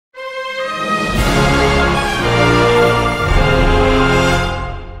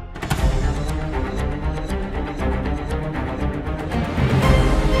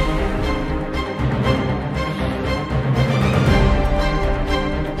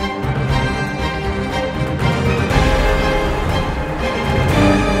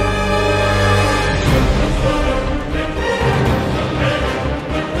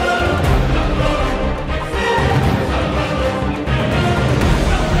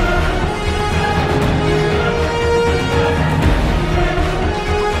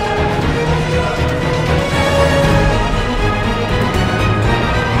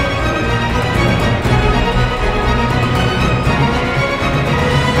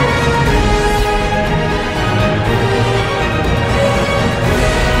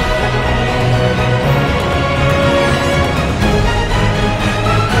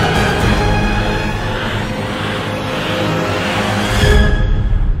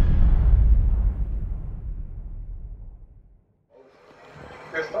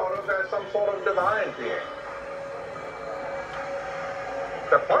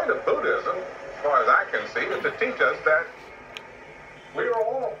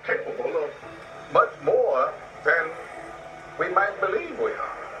capable of much more than we might believe we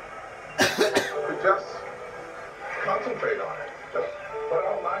are. We just concentrate on it. Just put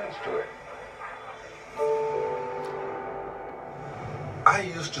our minds to it. I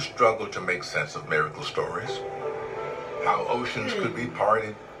used to struggle to make sense of miracle stories. How oceans could be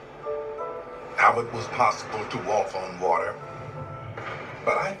parted. How it was possible to walk on water.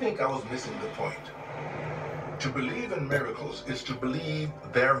 But I think I was missing the point. To believe in miracles is to believe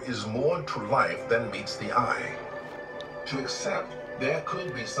there is more to life than meets the eye. To accept there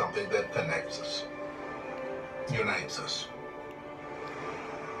could be something that connects us, unites us.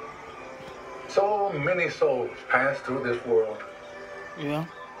 So many souls pass through this world. Yeah.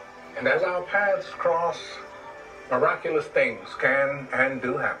 And as our paths cross, miraculous things can and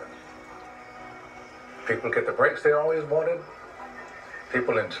do happen. People get the breaks they always wanted.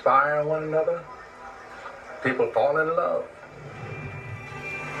 People inspire one another. People fall in love.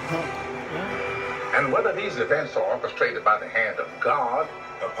 And whether these events are orchestrated by the hand of God,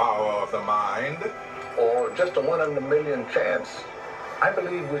 the power of the mind, or just a 1 in a million chance, I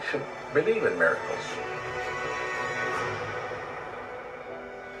believe we should believe in miracles.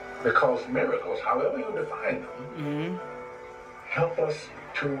 Because miracles, however you define them, help us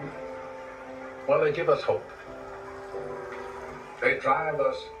to, well, they give us hope. They drive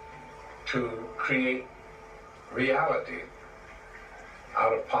us to create reality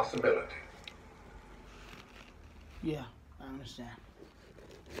out of possibility. Yeah, I understand.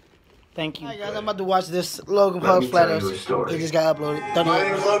 Thank you. Alright guys, I'm about to watch this Logan Paul Flat Earth. It just got uploaded. My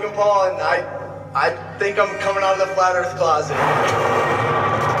name is Logan Paul, and I think I'm coming out of the Flat Earth closet.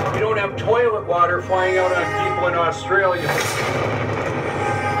 We don't have toilet water flying out on people in Australia.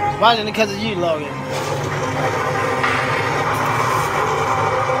 Watching it because of you, Logan.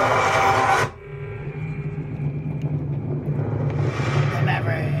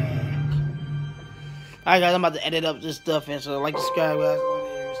 Alright guys, I'm about to edit up this stuff and so like, subscribe guys.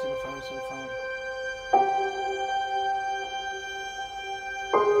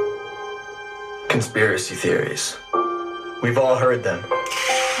 Conspiracy theories. We've all heard them.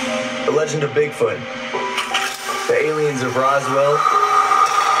 The legend of Bigfoot. The aliens of Roswell.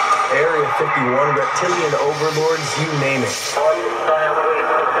 Area 51, reptilian overlords, you name it.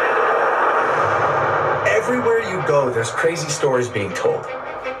 Everywhere you go, there's crazy stories being told.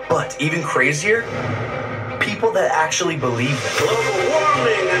 But even crazier, people that actually believe them. Global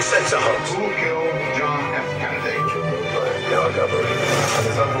warming and sense of hoax. Who killed John F. Kennedy? No, I don't believe it. And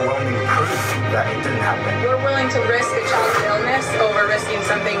there's overwhelming proof that it didn't happen. We're willing to risk a child's illness over risking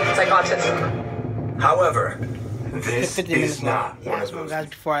something like autism. However, this is not one of those. Guys,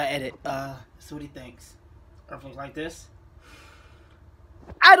 before I edit, see what he thinks. Everything like this?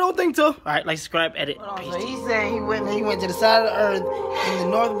 I don't think so. Alright, like, subscribe, edit. So he's saying he went to the side of the earth in the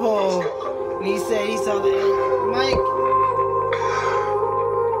North Pole, and he said he saw the Mike.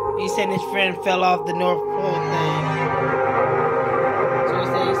 He said his friend fell off the North Pole thing. So he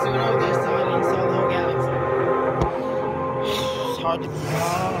said he stood over there, saw it, and saw the whole galaxy. It's hard to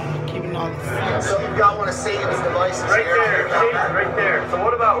keeping all this. So you've got one of Satan's devices Right here. there, right there. So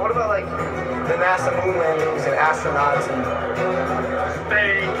what about like the NASA moon landings and astronauts and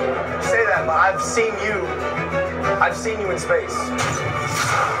say that, but I've seen you in space.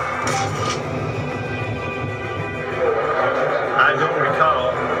 I don't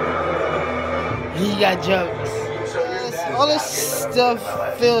recall. He got jokes. All this stuff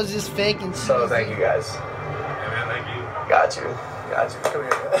feels just fake and shit. So thank you guys. Thank you. Got you. Come here.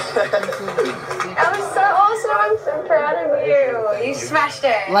 That was so awesome. I'm so proud of you. You smashed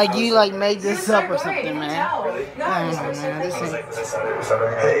it. Like you made this up or something, man. I don't know, man. This ain't...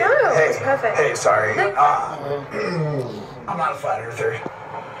 It's perfect. Hey, sorry. I'm not a flat earther.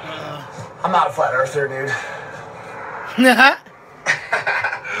 I'm not a flat earther, dude.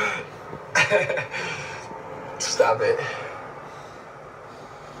 Stop it.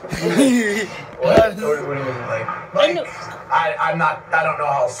 What do you mean, like I don't know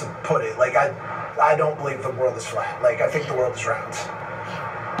how else to put it. Like, I don't believe the world is flat. Like, I think the world is round.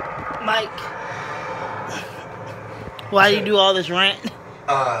 Mike, why do you do all this rant?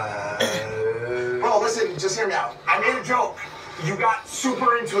 Bro, listen, just hear me out. I made a joke. You got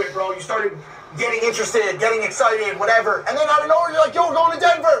super into it, bro. You started getting interested, getting excited, whatever. And then out of nowhere, you're like, yo, we're going to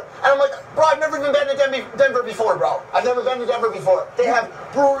Denver. And I'm like, bro, I've never even been to Denver before, bro. I've never been to Denver before. They have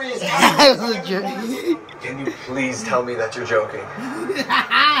breweries. Can you please tell me that you're joking?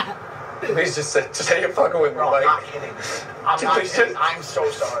 Please just say you're fucking with me, bro. I'm not kidding. I'm not kidding. I'm so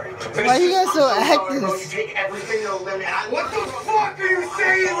sorry. Why you guys so active? Bro, you take everything to the limit. What the fuck are you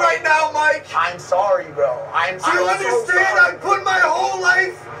saying right now, Mike? I'm sorry, bro. I'm sorry. Do you understand? I put my whole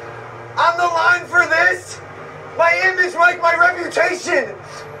life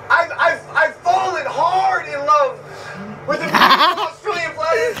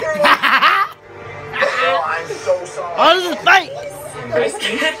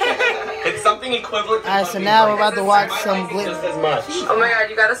whiskey. It's something equivalent to Alright, so now we're about to watch some glitter. just as much. Oh my god,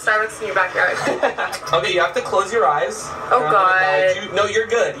 you got a Starbucks in your backyard. Okay, you have to close your eyes. Oh And I'm gonna guide god. you. No, you're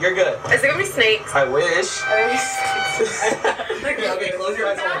good. You're good. Is it gonna be snakes? I wish. Okay, close your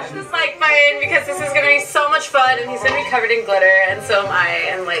eyes. Josh is like fine because this is gonna be so much fun and he's gonna be covered in glitter and so am I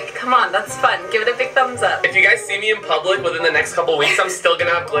and like come on, that's fun. Give it a big thumbs up. If you guys see me in public within the next couple weeks, I'm still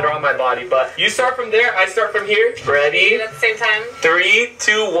gonna have glitter on my body. But you start from there, I start from here. Ready? At the same time. 3,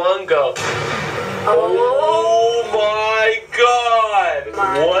 2, 1, go. Oh, my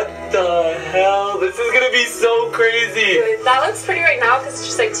god! What the hell? This is gonna be so crazy. that looks pretty right now because it's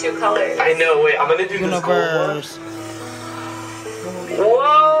just like 2 colors. I know. Wait, I'm gonna do this gold one. Universe.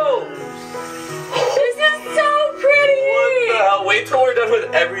 Whoa! This is so pretty. What the hell? Wait till we're done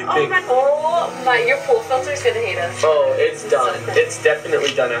with everything. Oh my, your pool filter's gonna hate us. Oh, it's done. It's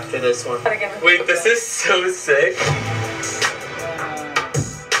definitely done after this one. Wait, this is so sick.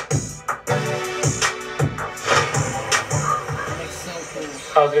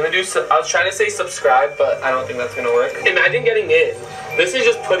 I was trying to say subscribe, but I don't think that's gonna work. Imagine getting in. This is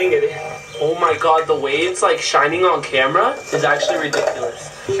just putting it in. Oh my god, the way it's like shining on camera is actually ridiculous.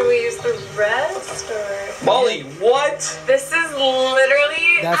 Should we use the rest or? Molly, what? This is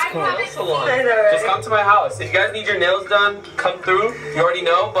literally. That's I cool. haven't- Salon. I know, right? Just come to my house. If you guys need your nails done, come through. You already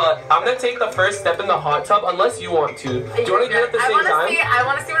know, but I'm gonna take the first step in the hot tub unless you want to. Do you want to do it at the same time? I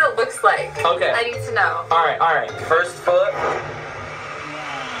want to see what it looks like. Okay. I need to know. Alright. First foot.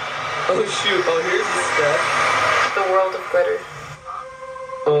 Oh shoot, oh here's the step. The world of glitter.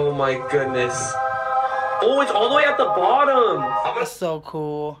 Oh my goodness. Oh, it's all the way at the bottom. I'm gonna That's so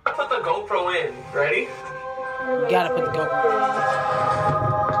cool. put the GoPro in. Ready? You gotta put the GoPro.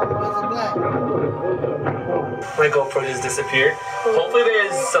 Where's the black? My GoPro just disappeared. Hopefully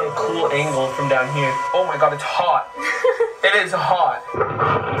there's some cool angle from down here. Oh my god, it's hot. It is hot.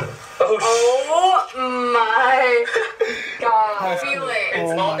 Oh my god. Feel it.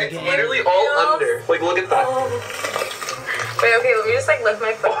 It's, Oh my it's God. literally all under. Like, look at that. Wait, okay, let me just like lift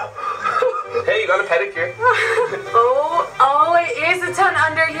my foot. Hey, you got a pedicure. Oh, it is a ton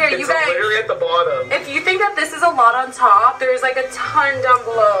under here. It's You guys, literally at the bottom. if you think that this is a lot on top, there's like a ton down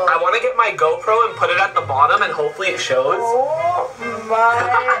below. I want to get my GoPro and put it at the bottom and hopefully it shows. Oh my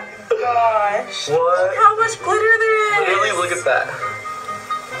gosh. What? How much glitter there is. Literally, look at that.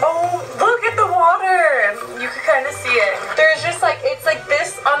 Oh, look at the water. You can kind of see it. There's just like, it's like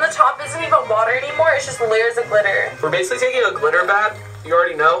this on the top isn't even water anymore. It's just layers of glitter. We're basically taking a glitter bath. You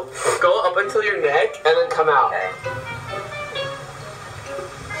already know. Go up until your neck and then come out. Okay.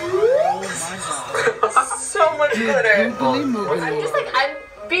 Oh my god. So much glitter. Googly I'm moogly. just like, I'm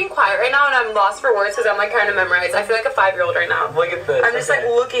being quiet right now and I'm lost for words because I'm like trying to memorize. I feel like a 5-year-old right now. Look at this. I'm just like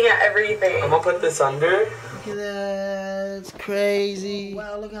looking at everything. I'm gonna put this under. Look at that. It's crazy.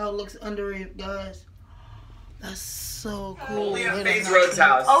 Wow, look how it looks under it, guys. That's so cool. Only at Wait, FaZe I'm Rug's not-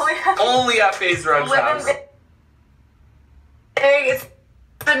 house. Oh, yeah. Only at FaZe Rug's Living house. big. It's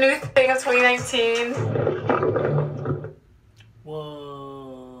the new thing of 2019.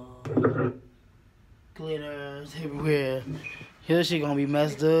 Whoa. Glitters everywhere. Here she gonna be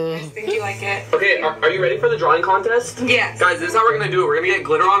messed up. Think you like it? Okay, are you ready for the drawing contest? Yes. Guys, this is how we're gonna do it. We're gonna get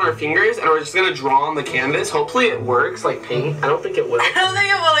glitter on our fingers and we're just gonna draw on the canvas. Hopefully it works like paint. I don't think it will. I don't think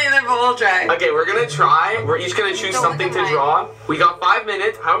it will either, but we'll try. Okay, we're gonna try. We're each gonna choose Don't something look to at mine. draw. We got 5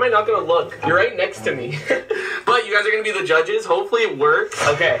 minutes. How am I not gonna look? You're right next to me. But you guys are gonna be the judges. Hopefully it works.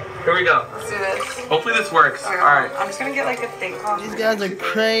 Okay, here we go. Let's do this. Hopefully this works. Okay, Alright. I'm just gonna get like a thing. These guys are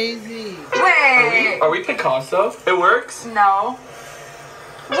crazy. Wait. Are we Picasso? It works? No.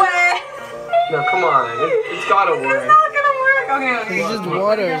 Wait. No, come on. It's gotta It's work. not gonna work. Okay. It's just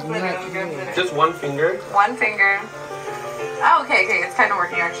water. It's Glitter, not glitter, good. glitter. Just one finger. One finger. Oh, okay. It's kind of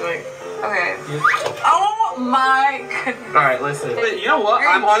working actually. Okay. Oh my goodness. Alright, listen. You know what? You're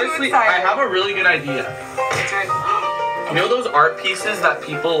I'm too honestly, I excited. have a really good idea. Dude, You know those art pieces that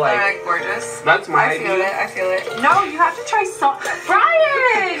people they're like? like gorgeous. That's my I feel idea. it. I feel it. No, you have to try something.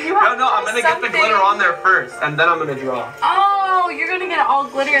 Brian, you have No, to I'm try gonna get the something. glitter on there first, and then I'm gonna draw. Oh, you're gonna get it all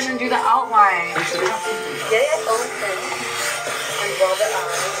glitter and then do the outline.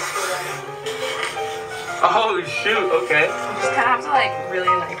 Oh shoot! Okay. You just kind of have to like really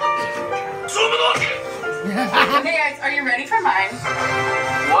like. Okay, guys, are you ready for mine?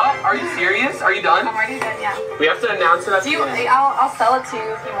 What? Are you serious? Are you done? I'm already done. Yeah. We have to announce it at Do the you? end. I'll sell it to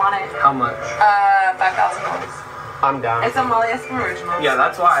you if you want it. How much? $5,000. I'm down. It's a Molly Escom original. Yeah,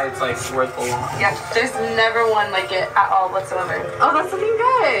 that's why it's like worth a lot. Yep. There's never one like it at all whatsoever. Oh, that's looking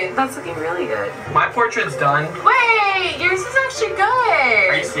good. That's looking really good. My portrait's done. Wait, yours is actually good.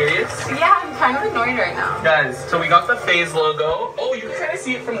 Are you serious? Yeah, I'm kind of annoyed right now. Guys, so we got the FaZe logo. Oh, you can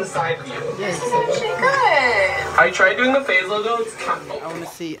see it from the side view. Yes. Good. I tried doing the phase logo. It's kind I want to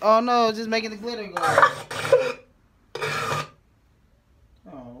see. Oh no, just making the glitter go.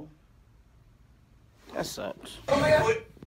 Oh. That sucks. Oh my god.